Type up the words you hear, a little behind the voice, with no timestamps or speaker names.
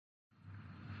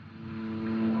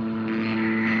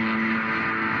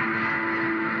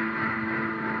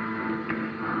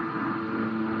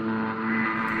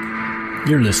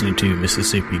You're listening to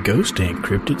Mississippi Ghost and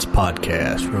Cryptids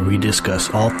Podcast, where we discuss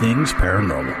all things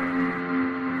paranormal.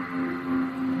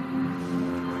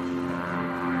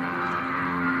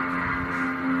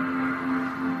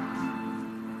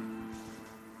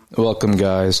 Welcome,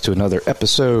 guys, to another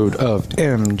episode of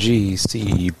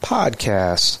MGC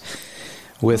Podcast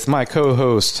with my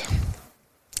co-host,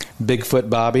 Bigfoot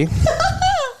Bobby,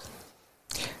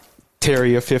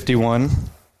 Terria51,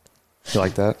 you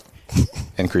like that?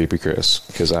 And Creepy Chris,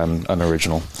 because I'm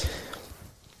unoriginal.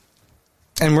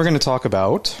 And we're going to talk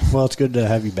about... Well, it's good to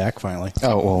have you back finally.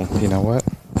 Oh, well, you know what?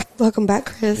 Welcome back,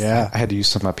 Chris. Yeah. I had to use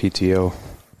some of my PTO.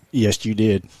 Yes, you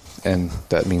did. And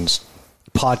that means...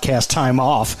 Podcast time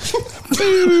off.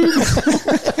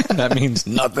 That means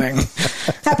nothing.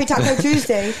 Happy Taco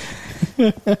Tuesday.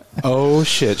 Oh,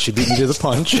 shit. She beat me to the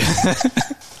punch.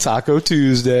 Taco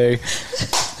Tuesday.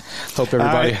 Hope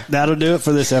everybody... Right, that'll do it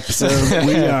for this episode.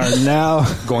 We are now...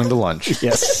 going to lunch.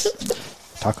 Yes.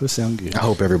 Tacos sound good. I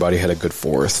hope everybody had a good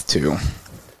 4th, too.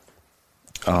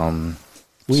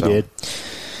 We did.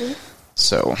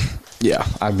 So, yeah,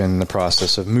 I've been in the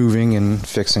process of moving and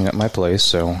fixing up my place,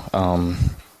 so,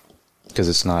 because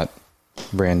it's not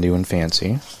brand new and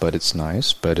fancy, but it's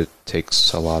nice, but it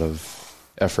takes a lot of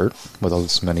effort with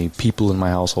as many people in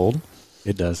my household.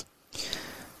 It does.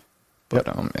 But,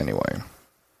 anyway.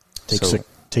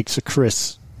 Takes a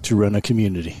Chris to run a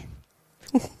community.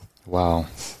 Wow.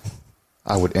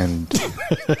 I would end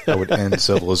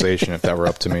civilization if that were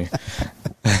up to me.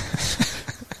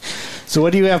 So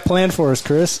what do you have planned for us,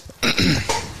 Chris?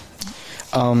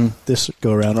 This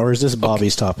go around, or is this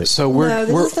Bobby's topic? So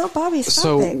this is not Bobby's topic.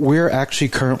 So we're actually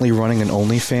currently running an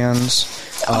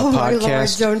OnlyFans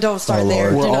podcast. My Lord, don't start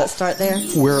there. Do not start there.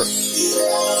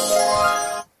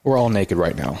 We're all naked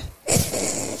right now.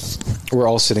 We're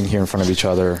all sitting here in front of each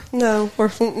other. No, we're...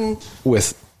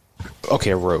 With,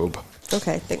 a robe.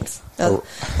 Okay, thanks. I was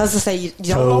going to say, you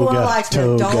don't want to lie to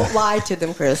them. Don't lie to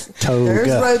them, Chris. There's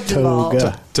robes involved.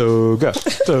 Toga.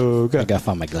 I got to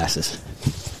find my glasses.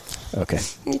 Okay.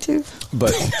 Me too.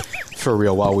 But for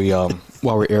real, while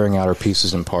we're airing out our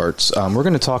pieces and parts, we're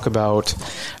going to talk about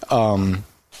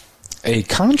a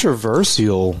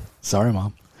controversial... Sorry,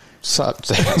 Mom. Sorry,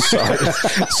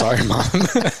 Mom.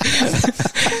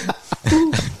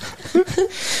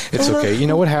 It's okay. You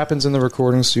know what happens in the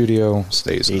recording studio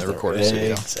stays in the recording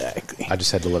studio. Exactly. I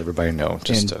just had to let everybody know.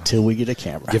 Just until we get a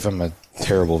camera. Give them a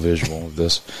terrible visual of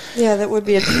this. Yeah, that would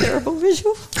be a terrible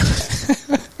visual.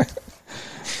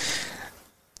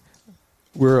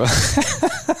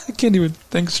 I can't even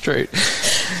think straight.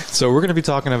 So we're going to be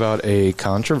talking about a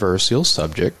controversial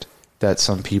subject that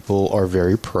some people are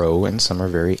very pro and some are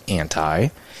very anti.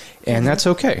 And that's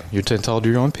okay. You're entitled to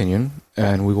your own opinion.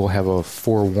 And we will have a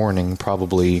forewarning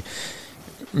probably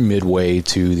midway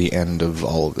to the end of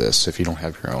all of this if you don't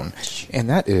have your own. And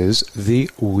that is the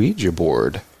Ouija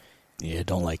board. Yeah,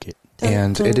 don't like it.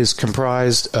 And it is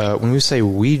comprised, when we say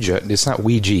Ouija, it's not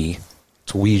Ouija,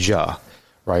 it's Ouija,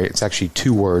 right? It's actually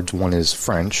two words. One is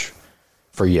French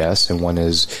for yes, and one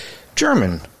is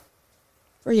German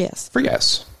For yes. for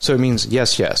yes. So it means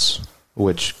yes, yes,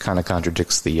 which kind of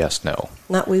contradicts the yes, no.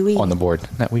 Not wee-wee. On the board.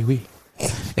 Not wee-wee.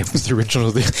 It was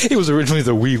originally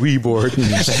the wee-wee board.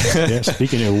 Yeah,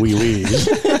 speaking of wee-wees.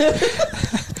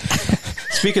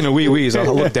 Speaking of wee-wees, I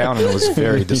looked down and I was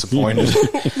very disappointed.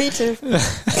 Me too.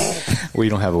 We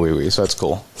don't have a wee-wee, so that's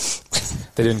cool.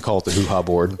 They didn't call it the hoo-ha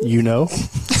board. You know?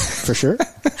 For sure?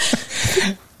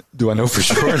 Do I know for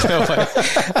sure? No,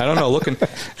 I don't know.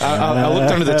 I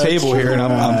looked under the table here, and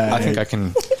I think I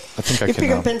can. You're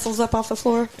picking pencils up off the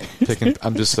floor.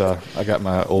 I'm just. I got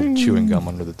my old chewing gum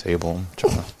under the table.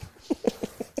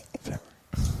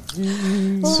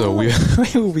 So we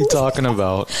will be talking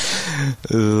about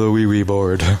the wee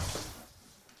board,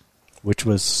 which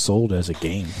was sold as a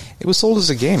game. It was sold as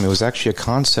a game. It was actually a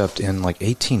concept in like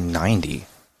 1890.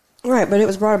 Right, but it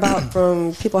was brought about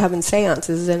from people having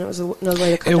seances, and it was another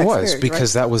way to contact It was, spirits,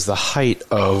 because that was the height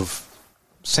of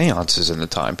seances in the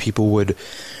time. People would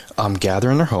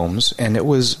gather in their homes, and it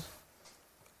was,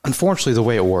 unfortunately, the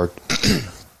way it worked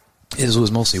is it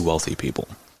was mostly wealthy people.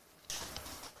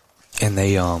 And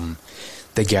they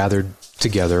gathered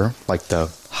together, like the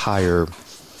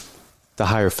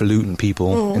highfalutin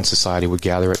people in society would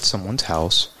gather at someone's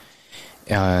house,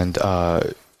 and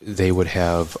they would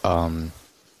have...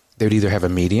 they would either have a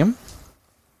medium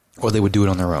or they would do it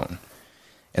on their own.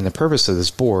 And the purpose of this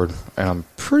board, and I'm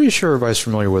pretty sure everybody's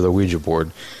familiar with a Ouija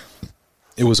board,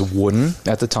 it was wooden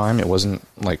at the time. It wasn't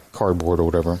like cardboard or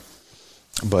whatever,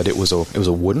 but it was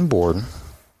a wooden board,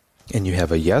 and you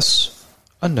have a yes,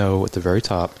 a no at the very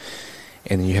top,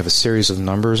 and then you have a series of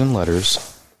numbers and letters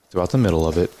throughout the middle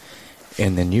of it,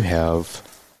 and then you have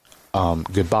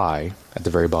goodbye at the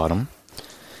very bottom.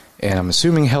 And I'm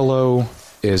assuming hello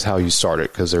is how you start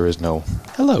it, because there is no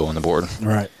hello on the board.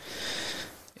 Right.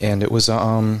 And it was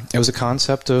a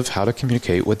concept of how to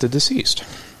communicate with the deceased.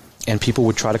 And people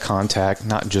would try to contact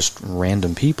not just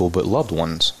random people, but loved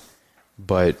ones.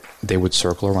 But they would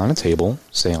circle around a table,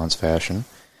 seance fashion,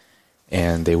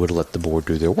 and they would let the board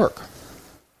do their work.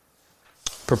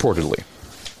 Purportedly.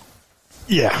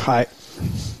 Yeah,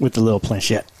 with the little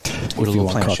planchette. With a little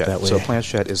planchette. So a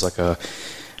planchette is like a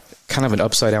kind of an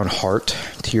upside down heart,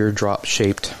 teardrop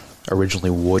shaped, originally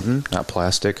wooden, not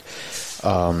plastic,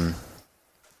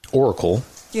 oracle.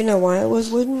 Do you know why it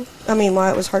was wooden? I mean, why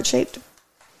it was heart shaped?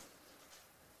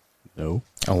 No.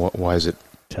 Oh, why is it?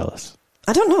 Tell us.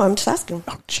 I don't know. I'm just asking.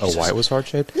 Oh, Jesus. Why it was heart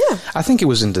shaped? Yeah. I think it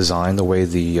was in design, the way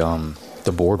the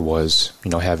board was,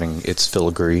 having its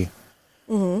filigree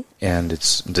and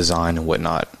its design and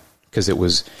whatnot. Because it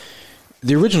was,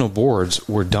 the original boards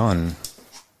were done,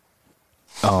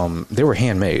 they were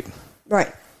handmade.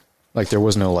 Right. Like there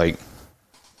was no like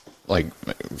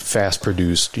fast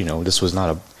produced, this was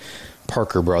not a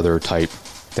Parker Brother type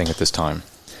thing at this time.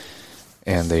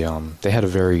 And they had a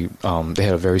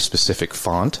very specific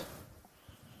font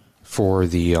for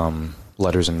the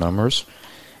letters and numbers,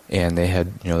 and they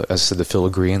had, as I said, the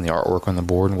filigree and the artwork on the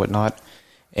board and whatnot.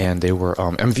 And they were,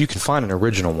 if you can find an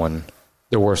original one,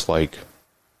 they're worth like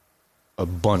a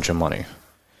bunch of money.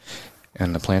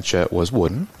 And the planchette was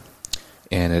wooden,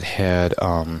 and it had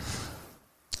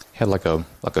like a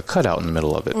cutout in the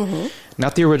middle of it. Mm-hmm.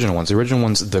 Not the original ones. The original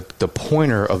ones, the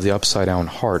pointer of the upside down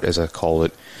heart, as I call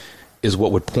it, is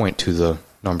what would point to the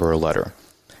number or letter.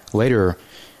 Later,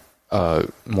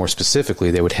 more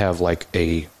specifically, they would have like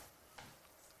a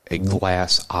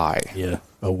glass eye. Yeah,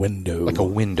 a window. Like a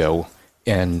window.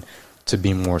 And to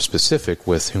be more specific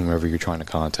with whomever you're trying to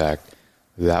contact,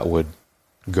 that would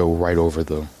go right over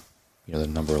the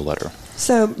number or letter.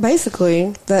 So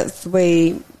basically, that's the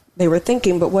way they were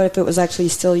thinking, but what if it was actually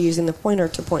still using the pointer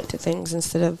to point to things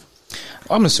instead of...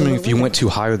 I'm assuming if you went too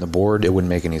high on the board, it wouldn't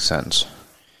make any sense.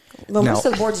 Well, most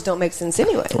of the boards don't make sense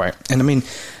anyway. Right. And I mean,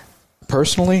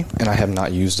 personally, and I have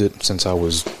not used it since I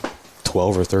was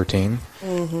 12 or 13,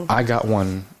 I got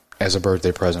one as a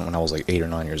birthday present when I was like 8 or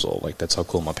 9 years old. Like, that's how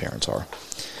cool my parents are.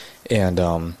 And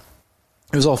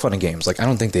it was all fun and games. Like, I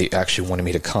don't think they actually wanted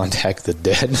me to contact the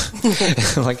dead.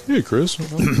 Like, hey, Chris,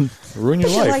 ruin your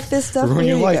life. Like this stuff? Ruin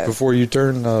your life before you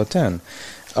turn 10.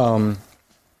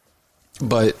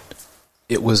 But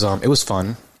it was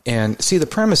fun. And see, the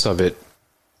premise of it,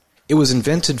 it was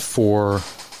invented for...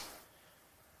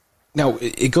 Now,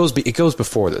 it goes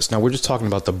before this. Now, we're just talking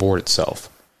about the board itself.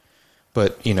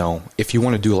 But, if you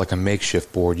want to do like a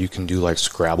makeshift board, you can do like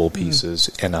Scrabble pieces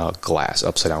and a glass,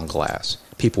 upside down glass.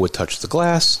 People would touch the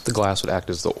glass would act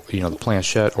as the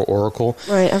planchette or oracle.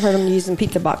 Right, I've heard them using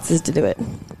pizza boxes to do it.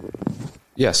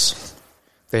 Yes,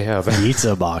 they have.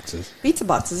 Pizza boxes. Pizza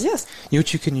boxes, yes. You know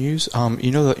what you can use?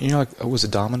 Was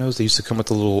it Domino's? They used to come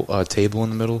with a little table in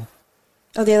the middle.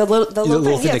 Oh, yeah, the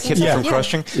little thing that kept you from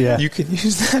crushing? Yeah. You can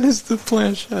use that as the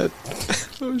planchette.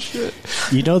 Oh, shit.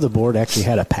 The board actually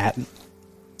had a patent?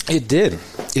 It did.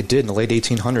 It did in the late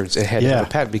 1800s. It had a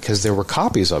patent because there were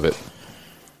copies of it.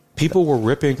 People were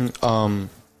ripping, oh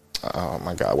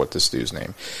my God, what's this dude's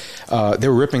name? They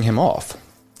were ripping him off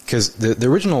because the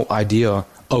original idea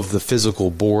of the physical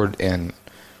board and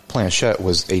planchette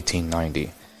was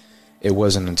 1890. It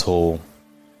wasn't until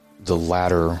the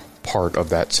latter part of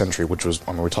that century, which was,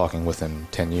 we're talking within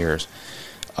 10 years,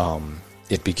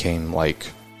 it became like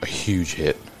a huge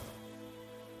hit.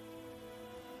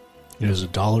 It was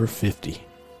 $1.50.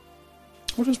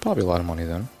 Which is probably a lot of money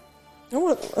then.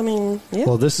 Oh, I mean, yeah.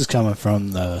 Well, this is coming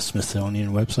from the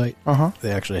Smithsonian website. Uh-huh.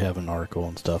 They actually have an article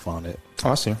and stuff on it.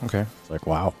 Oh, I see. Okay. It's like,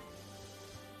 wow.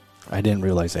 I didn't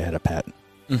realize they had a patent.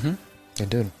 Mm-hmm. They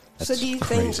did. That's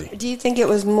crazy. Do you think it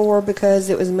was more because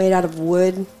it was made out of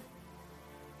wood,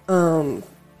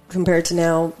 compared to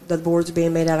now the boards are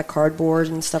being made out of cardboard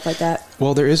and stuff like that?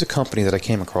 Well, there is a company that I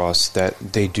came across that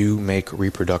they do make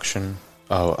reproduction.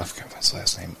 Oh, I forgot his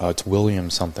last name. It's William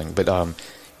something. But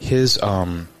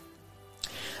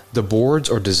the boards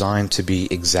are designed to be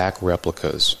exact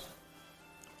replicas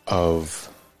of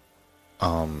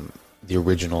the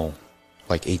original,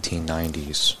 like,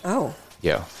 1890s. Oh.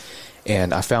 Yeah.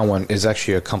 And I found one. It's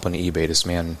actually a company, eBay. This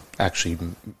man actually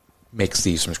makes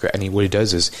these from scratch. And what he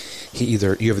does is you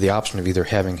have the option of either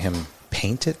having him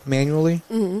paint it manually,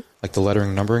 like the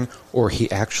lettering, numbering, or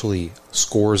he actually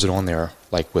scores it on there,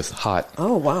 like with hot.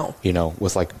 Oh, wow.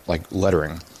 With like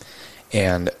lettering.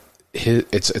 And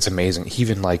it's amazing. He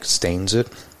even like stains it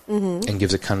and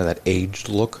gives it kind of that aged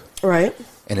look. Right.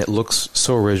 and it looks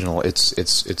so original.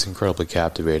 It's incredibly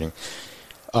captivating.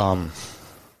 But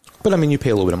I mean, you pay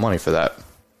a little bit of money for that.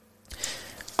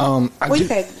 You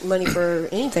pay money for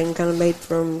anything kind of made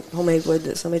from homemade wood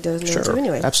that somebody does know too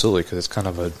anyway. Absolutely, because it's kind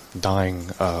of a dying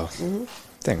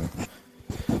thing.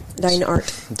 Dying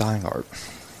art. Dying art.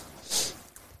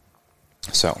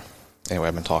 So, anyway,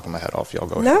 I've been talking my head off. Y'all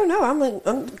go ahead. No,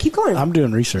 I'm keep going. I'm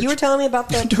doing research. You were telling me about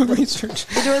the... I'm doing research.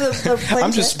 You're doing the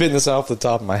I'm just spitting this off the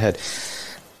top of my head.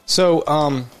 So,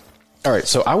 all right,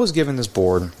 so I was given this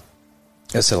board,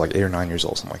 I said like 8 or 9 years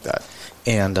old, something like that.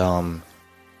 And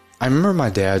I remember my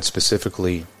dad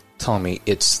specifically telling me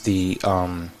it's the,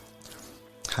 how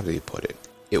did he put it?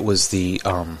 It was the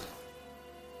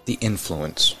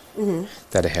influence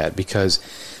that it had. Because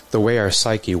the way our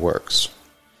psyche works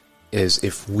is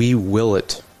if we will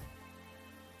it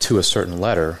to a certain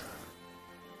letter,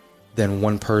 then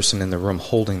one person in the room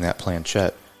holding that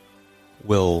planchette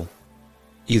will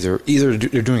either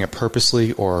they're doing it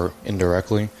purposely or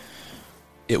indirectly,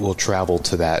 it will travel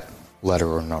to that letter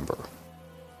or number.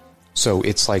 So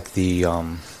it's like the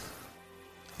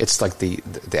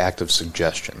act of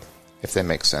suggestion, if that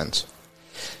makes sense.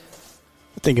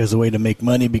 I think it was a way to make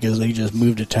money because they just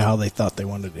moved it to how they thought they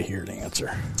wanted to hear the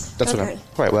answer. That's what I'm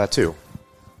right. Well, that too,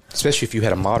 especially if you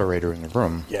had a moderator in the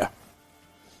room. Yeah.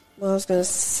 Well, I was going to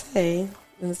say,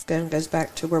 and this goes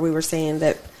back to where we were saying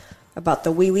that about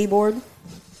the wee board.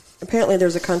 Apparently,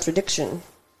 there's a contradiction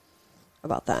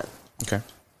about that. Okay.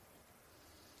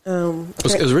 It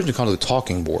was originally called the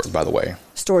talking board, by the way.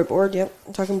 Storyboard, yep.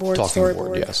 Talking board,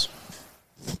 storyboard. Yes.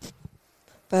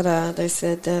 But they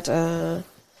said that...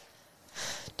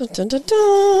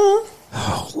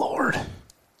 Oh, Lord.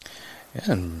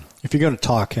 And if you're going to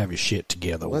talk, have your shit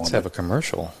together. Let's have a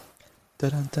commercial.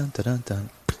 Dun, dun, dun, dun,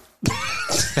 dun.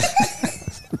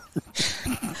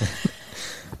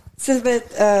 So, but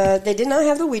they did not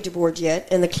have the Ouija board yet,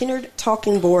 and the Kennard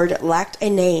talking board lacked a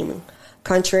name.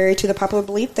 Contrary to the popular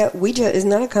belief that Ouija is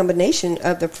not a combination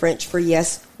of the French for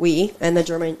yes, oui, and the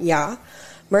German ja.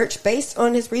 Murch, based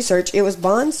on his research, it was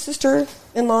Bond's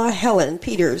sister-in-law, Helen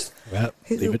Peters. Well,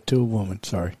 leave it to a woman,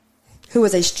 sorry. Who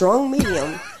was a strong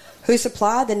medium, who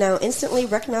supplied the now instantly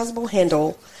recognizable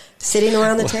handle. Sitting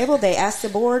around the table, they asked the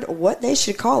board what they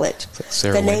should call it.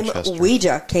 The name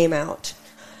Ouija came out.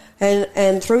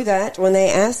 And through that, when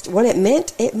they asked what it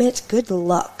meant good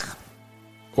luck.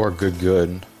 Or good.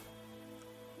 Good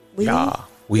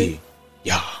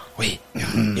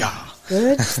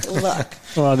luck.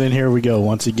 Well, then here we go.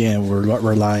 Once again, we're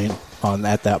relying on,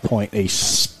 at that point, a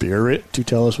spirit to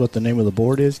tell us what the name of the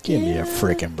board is. Give me a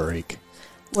freaking break.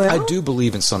 Well, I do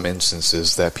believe in some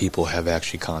instances that people have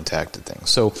actually contacted things.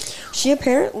 So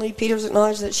Peters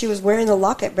acknowledged that she was wearing the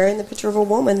locket bearing the picture of a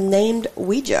woman named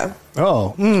Ouija.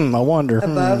 Oh, I wonder.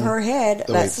 Above her head.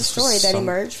 That's the story that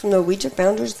emerged from the Ouija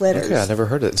founder's letters. Okay, I never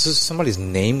heard it. This is somebody's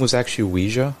name was actually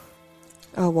Ouija?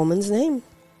 A woman's name.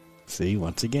 See,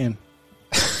 once again.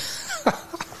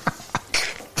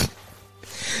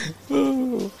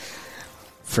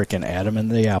 Frickin' Adam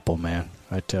and the apple, man.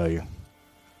 I tell you.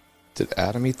 Did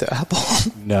Adam eat the apple?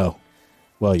 No.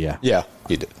 Well, yeah. Yeah,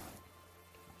 he did.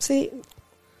 See?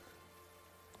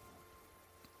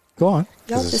 Go on.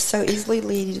 Y'all just so easily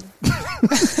lead.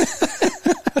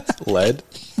 Led?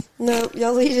 No,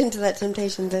 y'all lead into that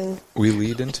temptation thing. We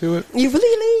lead into it? You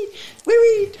really lead. We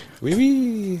read.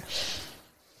 We.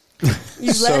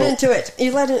 You led into it.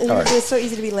 You led into it. It's so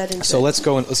easy to be led into it. So let's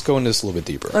go into this a little bit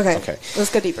deeper. Okay.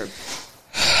 Let's go deeper.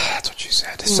 That's what you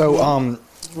said.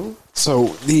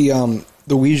 So, the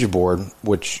Ouija board,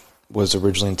 which was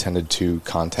originally intended to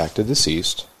contact a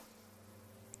deceased,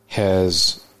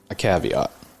 has a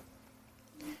caveat.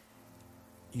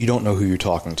 You don't know who you're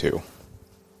talking to.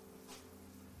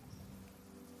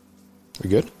 We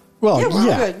good? Well, yeah.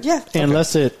 We're good. Yeah.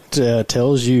 Unless it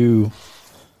tells you...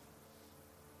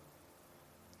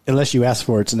 Unless you ask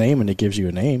for its name and it gives you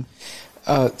a name.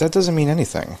 That doesn't mean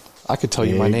anything. I could tell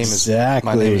you my name is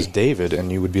David,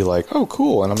 and you would be like, "Oh,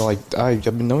 cool." And I'm like, "I've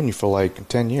been knowing you for like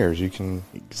 10 years. You can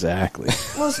exactly."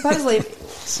 Well, supposedly,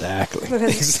 exactly.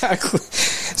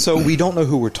 So we don't know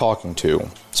who we're talking to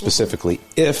specifically.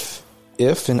 If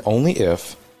and only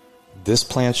if this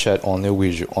planchette on the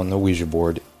Ouija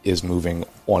board is moving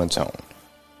on its own.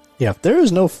 Yeah, if there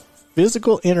is no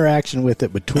physical interaction with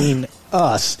it between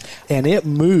us and it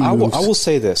moves. I will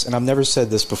say this, and I've never said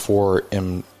this before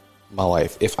in my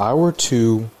life. If I were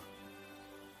to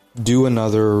do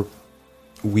another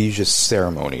Ouija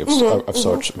ceremony of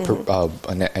such,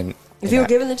 and if you were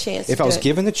given the chance, if I was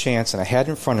given the chance and I had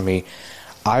it in front of me,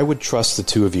 I would trust the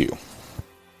two of you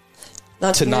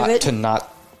to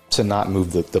not to not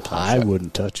move the I planchette.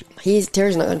 wouldn't touch it.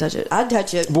 Terry's not going to touch it. I'd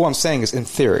touch it. But what I'm saying is, in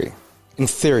theory,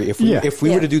 if we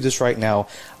Yeah. were to do this right now,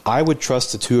 I would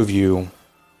trust the two of you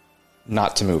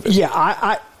not to move it.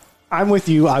 Yeah, I'm with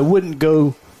you. I wouldn't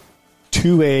go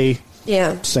to a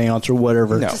Yeah. seance or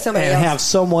whatever No. To somebody and else. have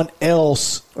someone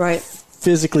else Right.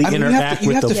 physically interact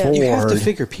with the board. You have to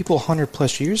figure people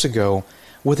 100+ years ago,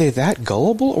 were they that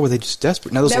gullible or were they just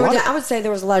desperate? Now, I would say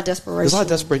there was a lot of desperation. There's a lot of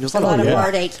desperation. There's A lot of yeah.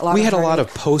 heartache. we had a lot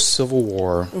of post-Civil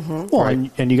War. Well,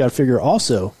 right? and you got to figure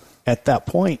also at that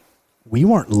point we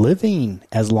weren't living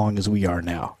as long as we are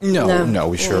now. No,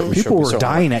 we sure. People were certainly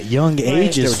dying at young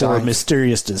ages They were for dying.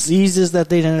 mysterious diseases that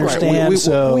they didn't Right.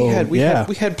 understand. We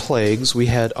had plagues. We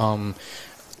had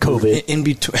COVID. in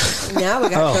between. Now we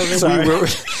got COVID.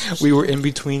 sorry. we were in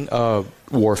between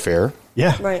warfare.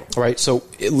 Yeah. Right. Right. So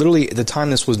literally, the time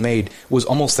this was made was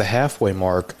almost the halfway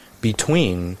mark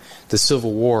between the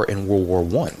Civil War and World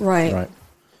War I. Right. Right.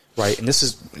 Right, and this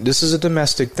is a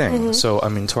domestic thing. So, I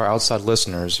mean, to our outside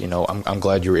listeners, I'm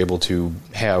glad you were able to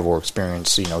have or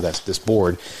experience, that's this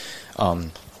board.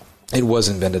 It was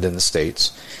invented in the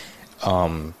States.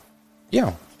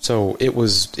 Yeah, so it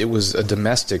was a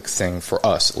domestic thing for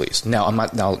us, at least. Now,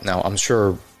 I'm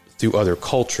sure through other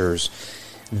cultures,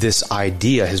 this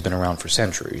idea has been around for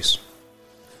centuries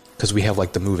because we have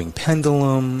like the moving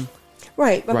pendulum.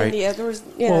 Right. I Right. mean, yeah, there was.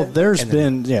 Yeah. Well, there's And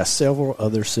then- been several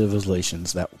other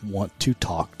civilizations that want to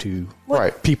talk to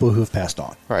Right. people who have passed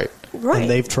on. Right. right. And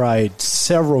they've tried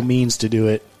several means to do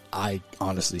it. I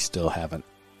honestly still haven't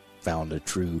found a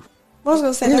true. I was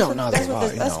going to say No, that's what, not that's, that what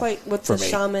hard, the, that's no. why with For the me.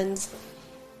 shamans,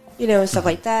 and stuff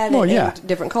like that, Well, and, yeah. and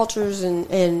different cultures, and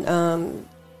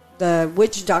the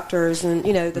witch doctors, and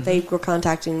that they were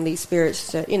contacting these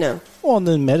spirits to, Well, and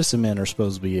then medicine men are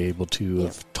supposed to be able to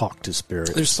have talked to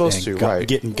spirits. They're supposed and to, right.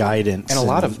 getting guidance. And a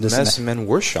lot of this and that. medicine men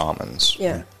were shamans.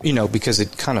 Yeah. Because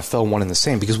it kind of fell one in the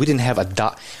same. Because we didn't have a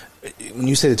when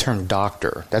you say the term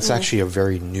doctor, that's actually a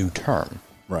very new term.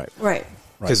 Right. right.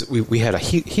 Because we had a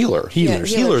healer.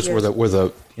 Healers. Yeah, Healers healers. were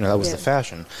the that was Yeah. the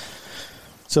fashion.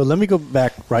 So let me go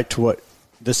back right to what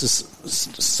this is.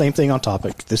 Same thing on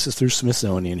topic. This is through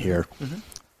Smithsonian here,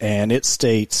 and it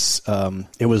states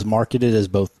it was marketed as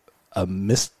both a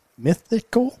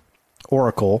mythical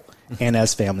oracle and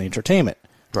as family entertainment.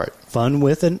 Right. Fun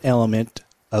with an element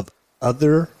of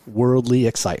otherworldly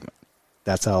excitement.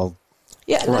 That's how.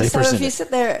 Yeah. And Right. so if Present you it.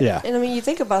 sit there, Yeah. and I mean, you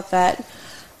think about that.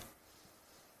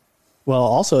 Well,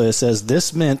 also it says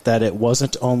this meant that it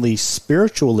wasn't only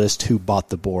spiritualists who bought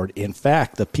the board. In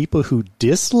fact, the people who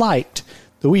disliked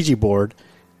the Ouija board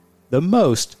the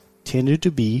most tended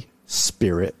to be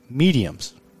spirit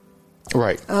mediums,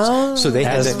 Right. So they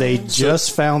had as that, they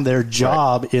just found their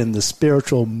job in the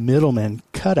spiritual middleman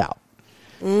cutout.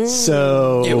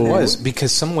 So It was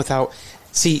because someone without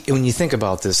when you think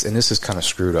about this, and this is kind of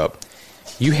screwed up.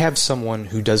 You have someone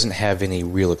who doesn't have any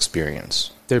real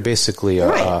experience. They're basically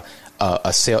Right.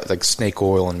 a sale, like snake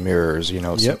oil and mirrors,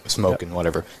 Yep. smoke and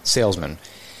whatever salesman.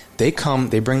 They come,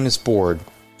 they bring this board.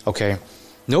 Okay,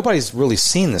 nobody's really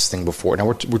seen this thing before. Now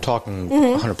we're talking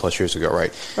 100+ years ago,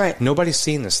 right? Right. Nobody's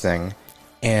seen this thing,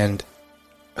 and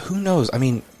who knows? I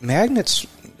mean, magnets.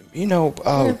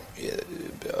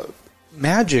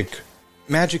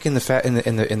 Magic in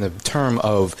the term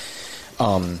of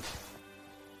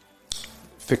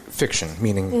fiction,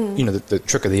 meaning the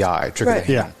trick of the eye, trick Right. of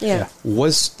the hand, Yeah.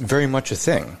 was very much a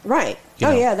thing. Right. You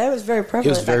Oh know, yeah, that was very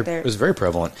prevalent back there. It was very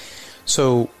prevalent.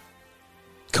 So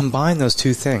combine those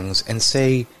two things and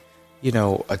say,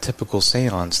 a typical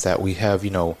seance that we have,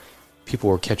 people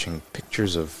were catching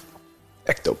pictures of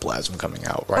ectoplasm coming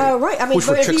out, right? Right. I mean, which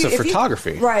were but tricks of if you-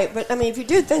 photography. right. But I mean, if you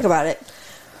do think about it,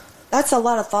 that's a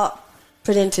lot of thought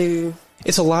put into.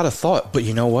 It's a lot of thought, but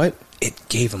you know what? It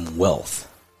gave them wealth.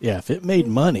 yeah, if it made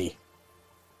money,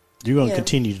 you're going to Yeah.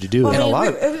 continue to do Well, it. And I a mean, lot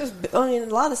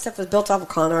of- a lot of stuff was built off of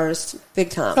con artists,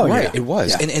 big time. Oh, Right, yeah. it was.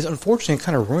 Yeah. And unfortunately, it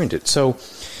kind of ruined it. So,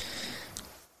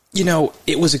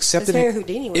 it was It's accepted. very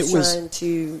Houdini was trying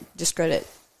to discredit.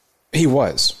 He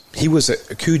was.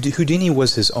 Houdini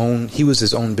was his own. He was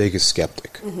his own biggest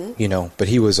skeptic. But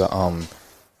he was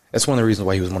that's one of the reasons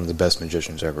why he was one of the best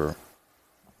magicians ever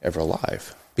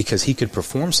alive, because he could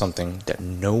perform something that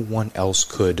no one else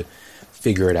could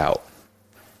figure it out.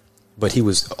 But he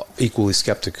was equally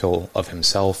skeptical of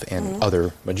himself and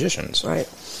other magicians. Right.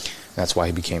 That's why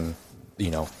he became,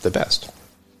 the best.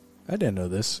 I didn't know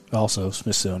this. Also,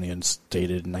 Smithsonian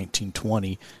stated in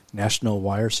 1920, National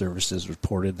Wire Services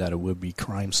reported that would-be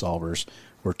crime solvers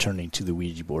were turning to the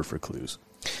Ouija board for clues.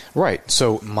 Right.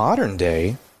 So modern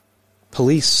day,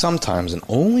 police sometimes, and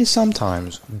only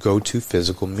sometimes, go to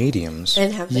physical mediums.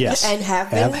 And have Yes. and have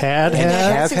Have been, had- and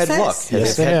have had success. luck.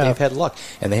 Yes, they have. They've had luck.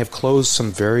 And they have closed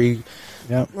some very,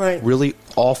 Yep. Right. really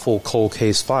awful cold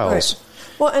case files. Right.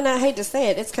 Well, and I hate to say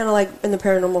it, it's kind of like in the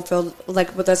paranormal field,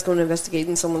 like with us going to investigate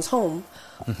in someone's home.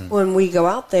 Mm-hmm. When we go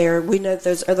out there, we know that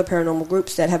there's other paranormal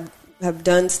groups that have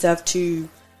done stuff to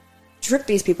trick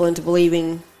these people into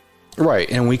believing. Right,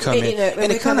 and we come You in, know, and we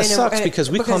it come kind of in and- sucks because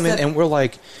we because come in the- and we're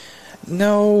like,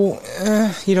 no,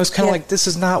 it's kind of Yeah. like, this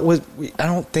is not what I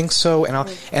don't think so. And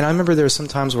I remember there were some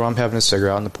times where I'm having a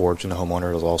cigarette on the porch, and the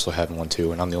homeowner was also having one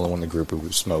too, and I'm the only one in the group who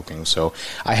was smoking. So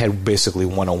I had basically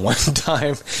one-on-one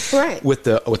time Right. with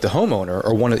the homeowner,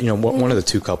 or one of one of the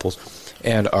two couples,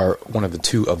 and one of the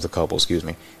two of the couples, excuse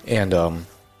me, and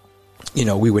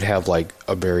we would have like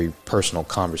a very personal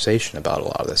conversation about a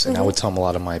lot of this, and I would tell them a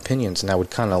lot of my opinions, and I would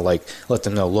kind of like let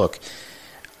them know, look,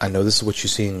 I know this is what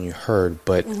you've seen and you heard,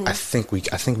 but I think we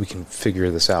can figure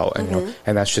this out, and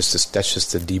and that's just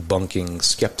the debunking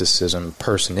skepticism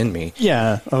person in me.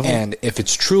 Yeah. And if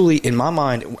it's truly, in my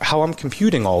mind, how I'm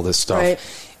computing all this stuff, Right.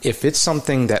 if it's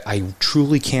something that I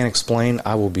truly can't explain,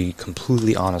 I will be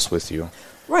completely honest with you.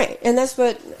 Right, and that's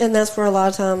where a lot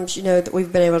of times that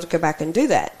we've been able to go back and do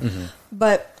that.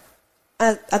 But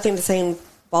I think the same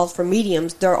falls for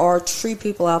mediums. There are true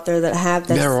people out there that have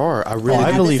this. There are. I really I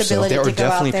have believe this so. ability There are to go out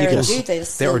definitely there people. and do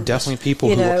this. There are And, definitely people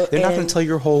who they're not going and- to tell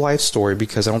your whole life story,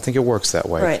 because I don't think it works that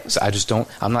way. Right. So I just don't.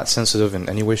 I'm not sensitive in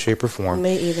any way, shape, or form.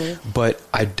 Me either. But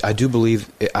I do believe.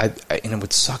 And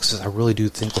what sucks is I really do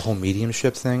think the whole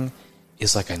mediumship thing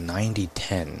is like a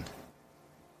 90-10,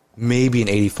 maybe an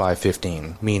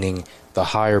 85-15, meaning the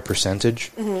higher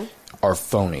percentage are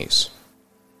phonies.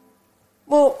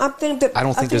 Well, I think that I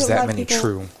don't think there's a that lot of many people-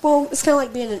 true. Well, it's kind of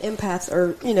like being an empath,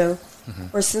 or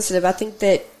or sensitive. I think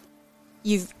that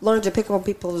you've learned to pick up on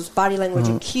people's body language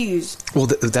and cues. Well,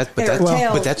 Or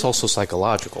tell- but that's also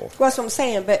psychological. Well, that's what I'm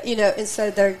saying. But and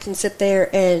so they can sit there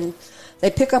and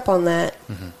they pick up on that.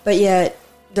 But yet,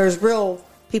 there's real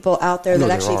people out there No, that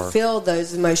there actually are. feel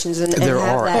those emotions and There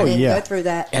have are. that Oh, and yeah. go through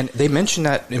that. And they mentioned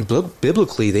that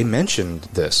biblically. They mentioned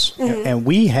this. And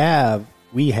we had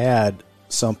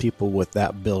some people with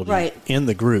that ability Right. in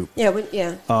the group. Yeah,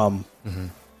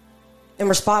 and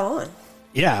we're spot on.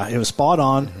 Yeah, it was spot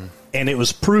on, and it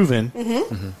was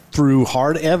proven through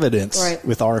hard evidence Right.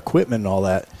 with our equipment and all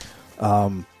that.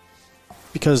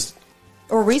 Because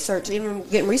Or research, even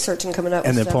getting research and coming up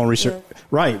and with then stuff, pulling research.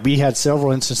 Right, we had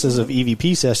several instances of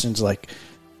EVP sessions. Like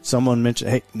someone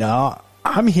mentioned, "Hey, no,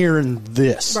 I'm hearing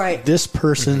this, Right. this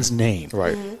person's name."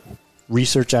 Right.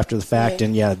 Research after the fact, Right.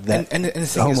 and the And the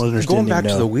thing homeowners is, going didn't back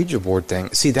even to the know. Ouija board thing,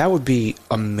 see, that would be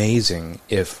amazing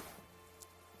if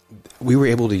we were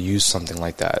able to use something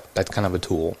like that, that kind of a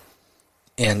tool,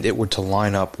 and it were to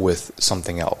line up with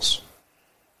something else.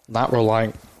 Not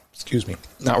relying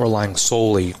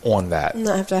solely on that,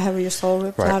 Not have to have your soul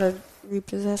ripped Right. out or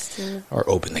repossessed. or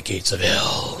open the gates of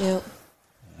hell. Yeah.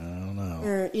 I don't know.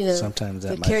 Or, Sometimes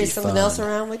that you might carry be something fun. else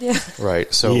around with you.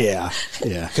 Right. So Yeah.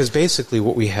 because basically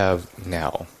what we have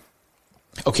now.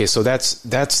 Okay, so that's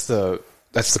the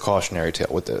cautionary tale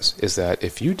with this, is that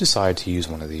if you decide to use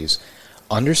one of these,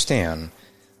 understand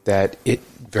that it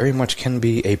very much can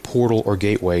be a portal or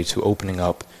gateway to opening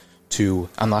up to,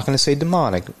 I'm not going to say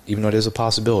demonic, even though it is a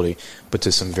possibility, but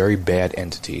to some very bad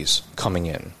entities coming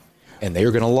in. And they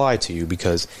are going to lie to you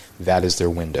because that is their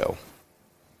window.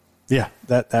 Yeah,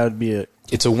 that would be it.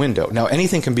 It's a window. Now,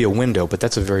 anything can be a window, but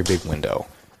that's a very big window.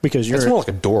 Because It's you're more like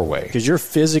a doorway. because you're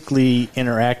physically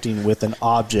interacting with an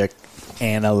object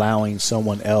and allowing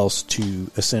someone else to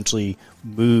essentially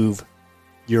move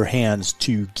your hands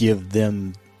to give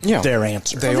them Yeah, their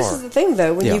answer. they Well, this are. is the thing,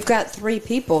 though. When Yeah. you've got three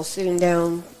people sitting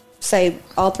down, say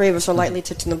all three of us are lightly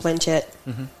touching the planchette,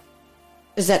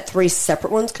 is that three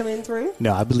separate ones coming through?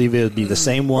 No, I believe it would be the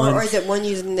same one. Or is it one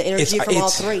using the energy from all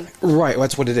three? Right,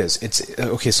 that's what it is. It's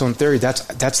okay. So in theory,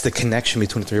 that's the connection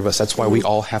between the three of us. That's why we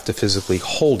all have to physically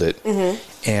hold it,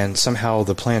 and somehow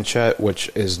the planchette,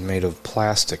 which is made of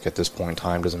plastic at this point in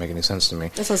time, doesn't make any sense to me.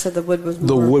 That's what I said. The wood was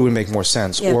The more. wood would make more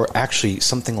sense, Yeah. or actually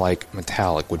something like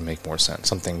metallic would make more sense.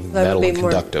 Something That metal would be and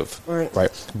more- conductive,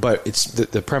 right. But it's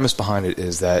the premise behind it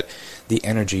is that the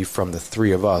energy from the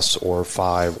three of us, or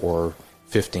 5, or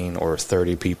 15, or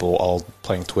 30 people all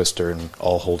playing Twister and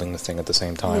all holding the thing at the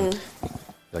same time.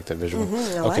 Like that visual? I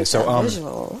Okay, like so that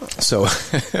visual. so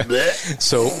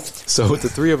with the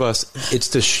three of us, it's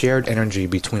the shared energy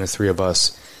between the three of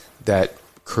us that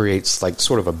creates like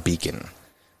sort of a beacon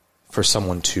for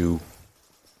someone to,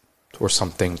 or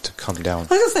something to come down.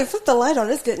 I was gonna say, flip the light on.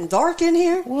 It's getting dark in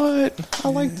here. What? I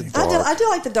like the dark. I do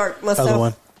like the dark myself. Other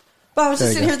one. But I was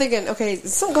just There sitting you here thinking, okay,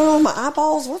 is something going on with my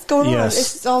eyeballs? What's going on?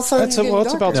 Yes. It's all sudden It's getting about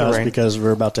darker. to No, it's rain. because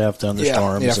we're about to have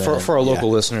thunderstorms. Yeah, for our local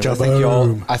listeners, I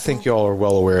think y'all are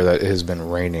well aware that it has been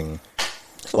raining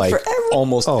like Forever.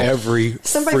 almost every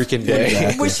Somebody freaking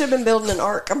day. We should have been building an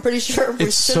ark. I'm pretty sure we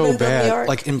It's should so have been building the bad. ark.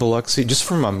 Like in Biloxi, just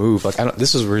from my move, like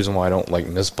this is the reason why I don't like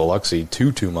miss Biloxi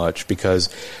too much, because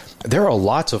there are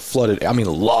lots of flooded. I mean,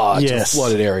 lots of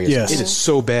flooded areas. Yes. It is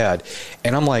so bad,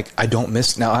 and I'm like, I don't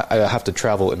miss. Now I have to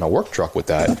travel in my work truck with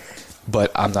that,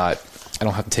 but I'm not. I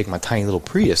don't have to take my tiny little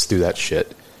Prius through that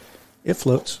shit It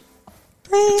floats.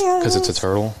 because it's a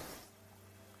turtle.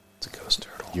 It's a ghost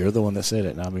turtle. You're the one that said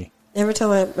it, not me. Every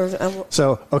time I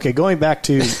So, okay, going back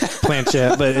to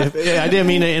Planchette, but I didn't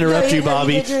mean to interrupt No, you, you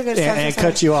Bobby, did. You're good. and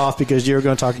cut you off because you were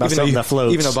going to talk about something that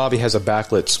floats. Even though Bobby has a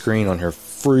backlit screen on her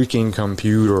freaking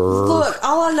computer. look,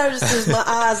 all I noticed is my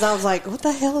eyes. I was like, what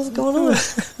the hell is going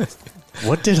on?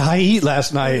 What did I eat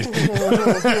last night?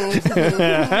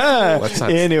 That's not,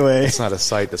 Anyway. it's not a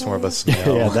sight. That's more of a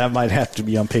smell. Yeah, that might have to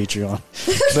be on Patreon.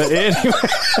 But anyway,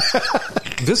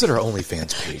 Visit our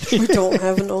OnlyFans page. We don't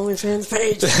have an OnlyFans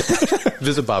page.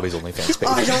 Visit Bobby's OnlyFans page.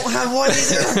 I don't have one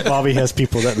either. Bobby has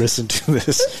people that listen to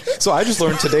this. So I just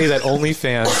learned today that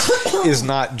OnlyFans is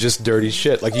not just dirty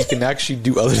shit. Like you can actually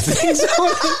do other things on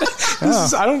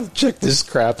it. I don't check this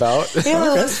crap out. He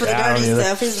only looks for the I don't dirty either.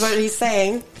 stuff. Is what he's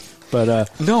saying.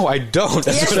 But No, I don't.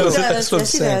 That's Yes, what he I was, does. that's what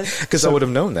Yes, he I'm saying. does. Because I would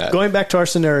have known that. going back to our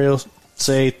scenario,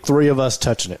 say 3 of us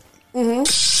touching it.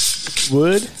 Mm-hmm.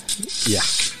 Would, yeah,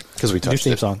 Because we new touched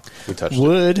theme it. song. We touched it.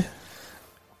 Would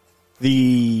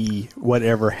the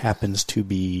whatever happens to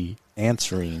be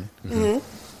answering,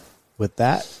 would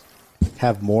that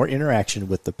have more interaction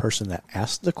with the person that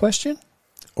asked the question,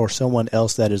 or someone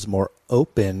else that is more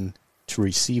open to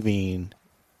receiving?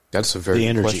 That's a very The good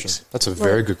energies. question. That's a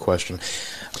very good question.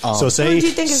 So Who say do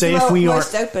you think is say the if we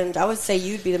most aren't, open? I would say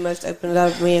you'd be the most open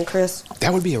out of me and Chris.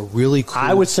 That would be a really cool...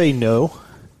 I would say no,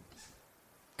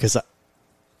 because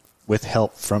with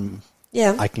help from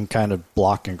Yeah. I can kind of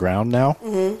block and ground now.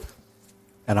 Mm-hmm.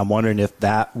 And I'm wondering if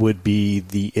that would be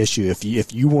the issue.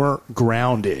 If you weren't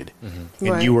grounded and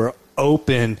Right. you were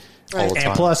open, Right. All the and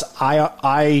time. plus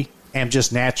I am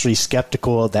just naturally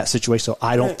skeptical of that situation, so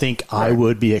I don't Right. think I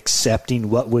would be accepting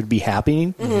what would be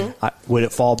happening. Would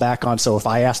it fall back on, so if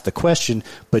I ask the question,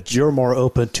 but you're more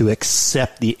open to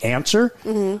accept the answer,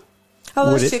 Oh,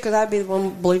 Would that's it- true, because I'd be the one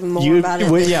believing more you about it.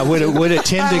 would, yeah, would it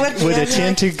tend I to would be, would I'd it be tend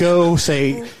like- to go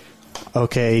say,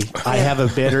 okay, I have a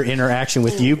better interaction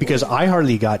with you, because I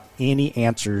hardly got any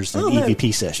answers in Oh, no.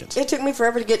 EVP sessions. It took me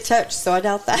forever to get touched, so I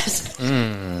doubt that.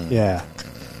 Yeah,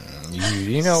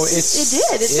 You know, it's... It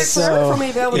did. It took forever for me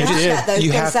to be able to It do did. that, though.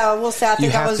 You Because have, I will say, I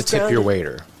think you I have was to tip grounded. your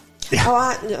waiter.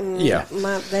 Oh, Yeah.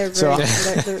 They're very, So-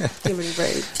 they're giving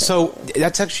very. So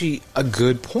that's actually a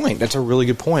good point. That's a really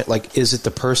good point. Like, is it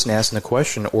the person asking the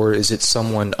question, or is it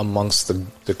someone amongst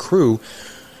the crew?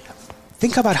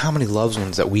 Think about how many loved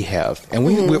ones that we have, and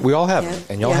we all have, Yeah.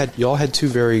 and Yeah. y'all had 2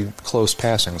 very close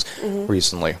passings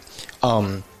recently.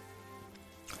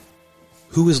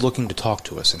 Who is looking to talk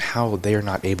to us, and how they are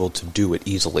not able to do it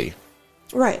easily,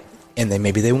 Right. and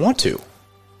maybe they want to.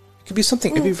 It could be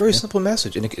something. It could be a very simple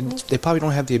message, and they probably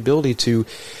don't have the ability to,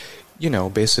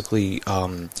 basically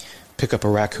pick up a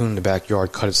raccoon in the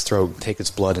backyard, cut its throat, take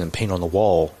its blood, and paint on the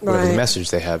wall whatever the Right.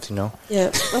 message they have. Yeah.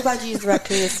 I'm glad you used the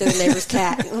raccoon instead of the neighbor's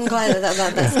cat. I'm glad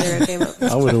that scenario came up.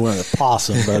 I would have went with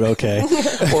possum, but okay.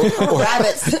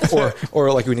 Rabbits.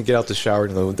 or like when you get out the shower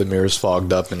and the mirror's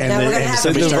fogged up, and Now we're gonna have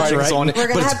somebody the PETA. starts writing's on it, We're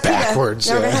but gonna it's have PETA. backwards.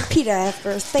 Now we're gonna Yeah. have PETA after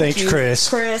us. Thank Thanks, you, Chris.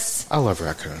 Chris. I love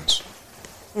raccoons.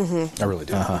 I really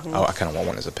do. I kind of want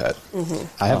one as a pet.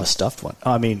 I have a stuffed one.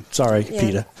 I mean, sorry, Yeah.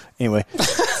 PETA. Anyway,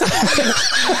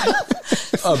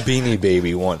 A Beanie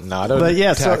Baby one, not a. but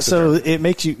yeah, so taxidermy. it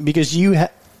makes you, because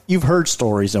you've heard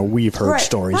stories, or we've heard Right,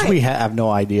 stories. right. We have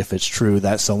no idea if it's true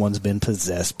that someone's been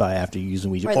possessed by after using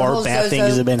Ouija, Right, the or whole bad Zozo-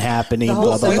 things have been happening. the whole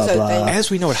Blah blah blah Zozo blah. thing. As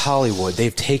we know at Hollywood,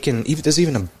 they've taken there's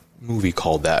even a movie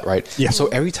called that, right? Yeah. So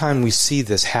every time we see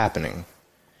this happening,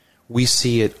 we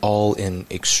see it all in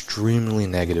extremely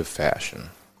negative fashion,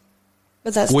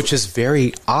 But that's which is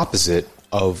very opposite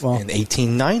of Well- in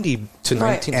 1890 to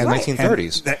Right.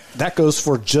 1930s. And that goes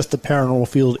for just the paranormal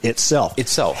field itself.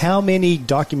 How many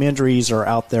documentaries are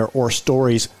out there, or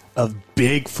stories of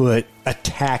Bigfoot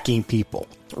attacking people?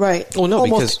 right. Well, no,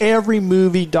 Almost because every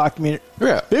movie documentary,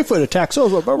 Yeah. Bigfoot attacks. Blah,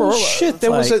 blah, blah, blah. shit, It's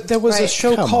there was like, there was a Right.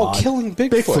 show Come called on. Killing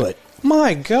Bigfoot. Bigfoot.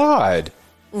 My God.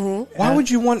 Why would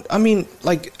you want? I mean,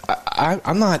 like,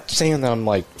 I'm not saying that I'm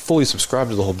like fully subscribed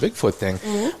to the whole Bigfoot thing,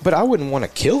 but I wouldn't want to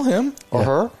kill him or Yeah.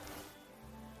 her.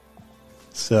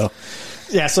 So,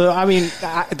 yeah. So I mean,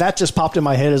 that just popped in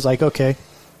my head as like, okay,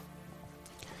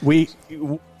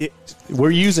 we're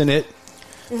using it.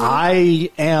 Mm-hmm. I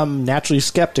am naturally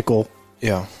skeptical.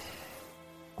 Yeah.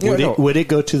 Would it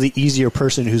go to the easier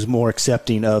person who's more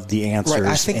accepting of the answers?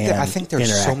 Right. I think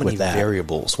there's so many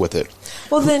variables with it.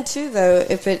 Well, then too, though,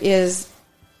 if it is,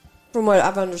 from what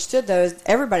I've understood, though, is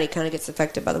everybody kind of gets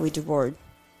affected by the Ouija board.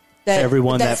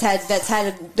 Everyone that's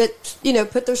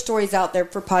put their stories out there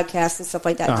for podcasts and stuff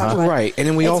like that. Talk about Right, and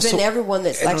then we it's been everyone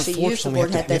that's actually used the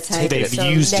board that's had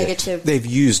some negative. They've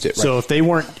used it. Right. So if they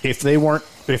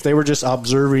were just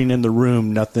observing in the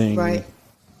room, nothing. Right.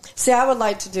 See, I would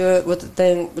like to do it with the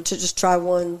thing to just try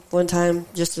one time,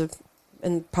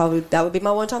 and probably that would be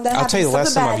my one time. I'll tell you the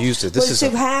last time I've used it. This is to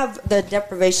have the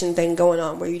deprivation thing going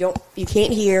on where you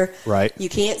can't hear, right? You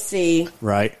can't see,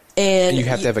 right? And you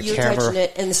have to have a camera,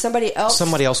 it, and somebody else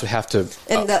would have to,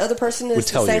 and the other person is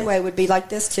the same way, would be like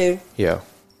this too. Yeah.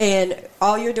 And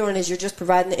all you're doing is you're just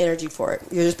providing the energy for it.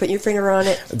 You're just putting your finger on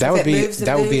it. That would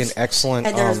be an excellent.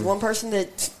 And there's one person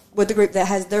that with the group that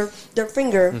has their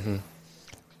finger,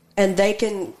 and they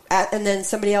can, and then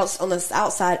somebody else on the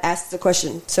outside asks the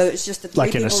question. So it's just the three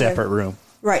like in a separate room,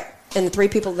 right? And the three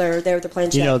people there with the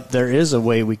planchette. You know, there is a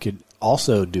way we could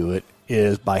also do it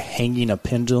is by hanging a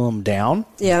pendulum down.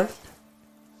 Yeah.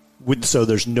 So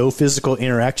there's no physical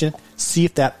interaction. See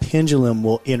if that pendulum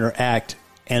will interact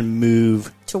and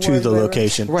move to the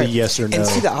location, right. The yes or no. And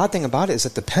see, the odd thing about it is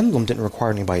that the pendulum didn't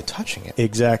require anybody touching it.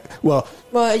 Exactly. Well,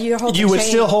 you would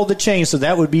still hold the chain, so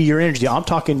that would be your energy. I'm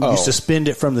talking you suspend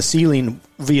it from the ceiling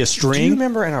via string. Do you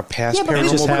remember in our past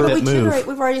paranormal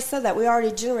we've already said that. We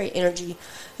already generate energy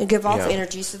and give off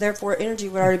energy, so therefore energy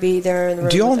would already be there in the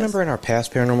room. Do you all remember in our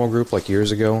past paranormal group, like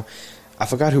years ago, I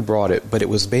forgot who brought it, but it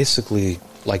was basically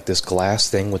like this glass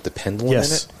thing with the pendulum in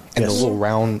it and the little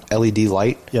round LED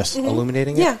light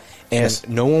illuminating it. Yeah. And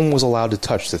no one was allowed to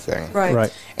touch the thing.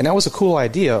 Right. And that was a cool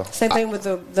idea. Same thing with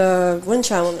the wind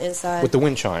chime on the inside. With the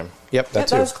wind chime. Yep, that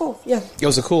too. That was cool. Yeah. It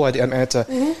was a cool idea. I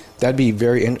mean, that'd be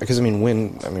very... Because,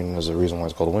 there's a reason why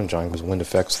it's called a wind chime, because wind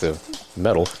affects the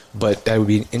metal. But that would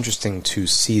be interesting to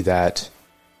see that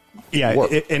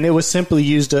work. And it was simply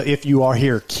used if you are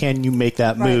here, can you make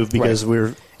that move? Because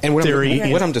we're... And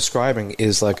what I'm describing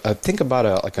is like, think about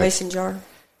a mason jar.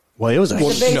 Well, it was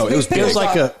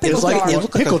like a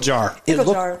pickle jar.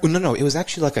 It was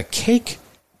actually like a cake.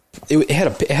 It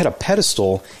had a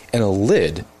pedestal and a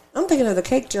lid. I'm thinking of the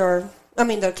cake jar. I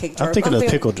mean the cake jar. I'm thinking of the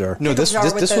pickle jar. No, this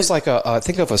was like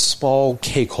think of a small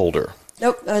cake holder.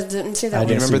 Nope, I didn't see that one. I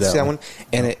didn't remember that one.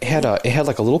 And it had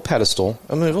like a little pedestal.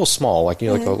 I mean, a little small, but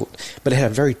it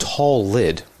had a very tall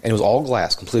lid, and it was all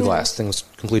glass, complete glass. The thing was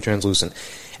completely translucent,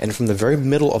 and from the very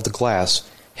middle of the glass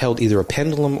held either a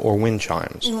pendulum or wind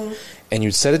chimes. And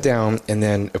you'd set it down, and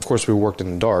then, of course, we worked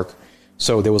in the dark,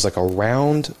 so there was like a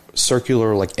round,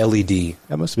 circular, like LED.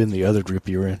 That must have been the other group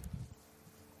you were in.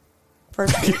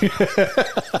 First group.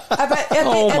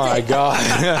 Oh, my God.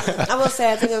 I will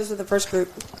say, I think it was with the first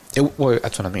group. Well,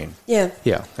 that's what I mean. Yeah.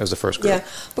 Yeah, it was the first group. Yeah,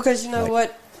 because you know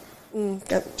what?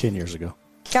 10 years ago.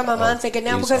 Got my mind thinking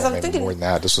now because I'm thinking more than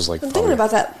that. This was like I'm thinking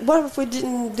about that. What if we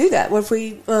didn't do that? What if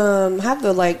we have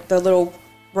the little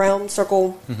round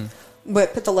circle,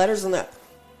 but put the letters on that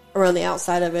around the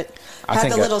outside of it? Have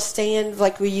the little stand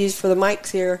like we use for the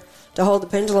mics here to hold the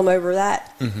pendulum over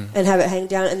that and have it hang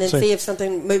down, and then see if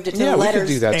something moved it to the letters.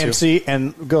 We could do that too.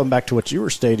 And going back to what you were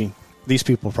stating, these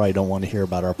people probably don't want to hear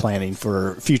about our planning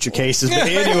for future cases. But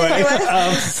anyway,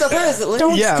 supposedly,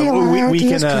 we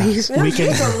can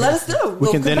let us know.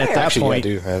 We can then at that point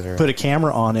put a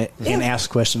camera on it and ask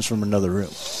questions from another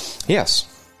room. Yes.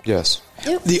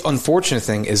 Yep. The unfortunate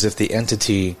thing is if the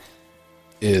entity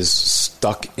is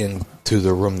stuck into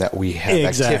the room that we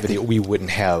have activity, we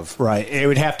wouldn't have. Right. It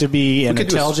would have to be an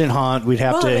intelligent haunt. We'd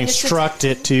have to instruct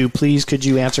it to, please, could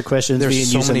you answer questions via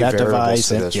using that device?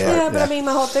 But I mean,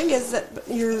 my whole thing is that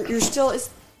you're still,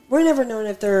 we're never knowing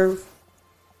if they're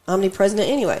omnipresent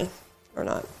anyway or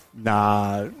not.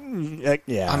 Nah,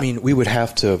 yeah. I mean, we would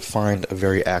have to find a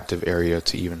very active area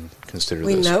to even consider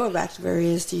this. We know of active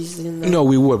areas to use in the... No,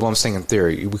 we would. But I'm saying in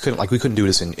theory, we couldn't do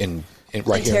this in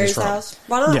right here in this room. House?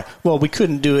 Why not? Yeah. Well, we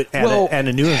couldn't do it at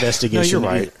a new investigation. No,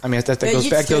 you're right. I mean, that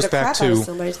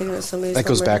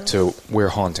goes back to where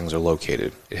hauntings are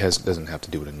located. It doesn't have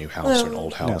to do with a new house or an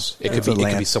old house. No, it could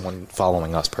be someone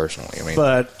following us personally. I mean,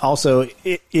 but also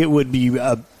it would be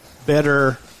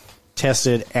better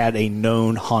tested at a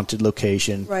known haunted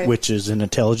location, which is an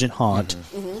intelligent haunt.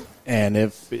 And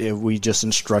if we just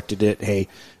instructed it, hey,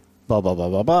 blah blah blah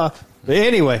blah blah. But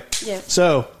anyway,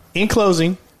 so in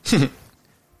closing.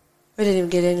 We didn't even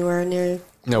get anywhere near.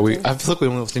 No, I feel like we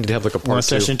almost need to have like a part 2.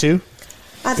 Session 2?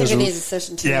 I think it needs a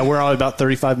session 2. Yeah, we're only about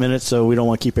 35 minutes, so we don't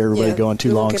want to keep everybody going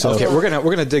too long. So Okay, we're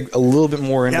gonna dig a little bit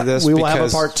more into this. We will have a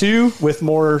part 2 with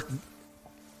more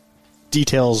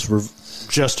details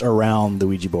just around the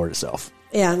Ouija board itself.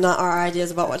 Yeah, not our ideas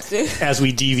about what to do. As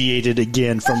we deviated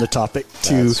again from the topic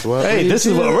to, That's what hey, we this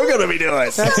is do. what we're going to be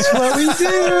doing. That's what we do.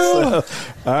 So,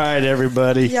 all right,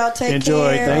 everybody. Y'all take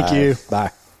Enjoy. care. Thank you.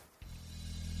 Bye.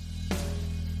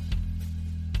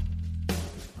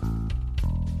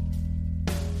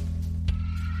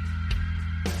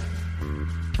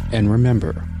 And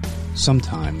remember,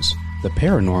 sometimes the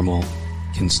paranormal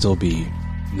can still be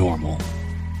normal.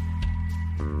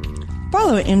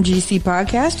 Follow MGC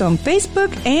Podcast on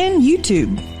Facebook and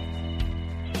YouTube.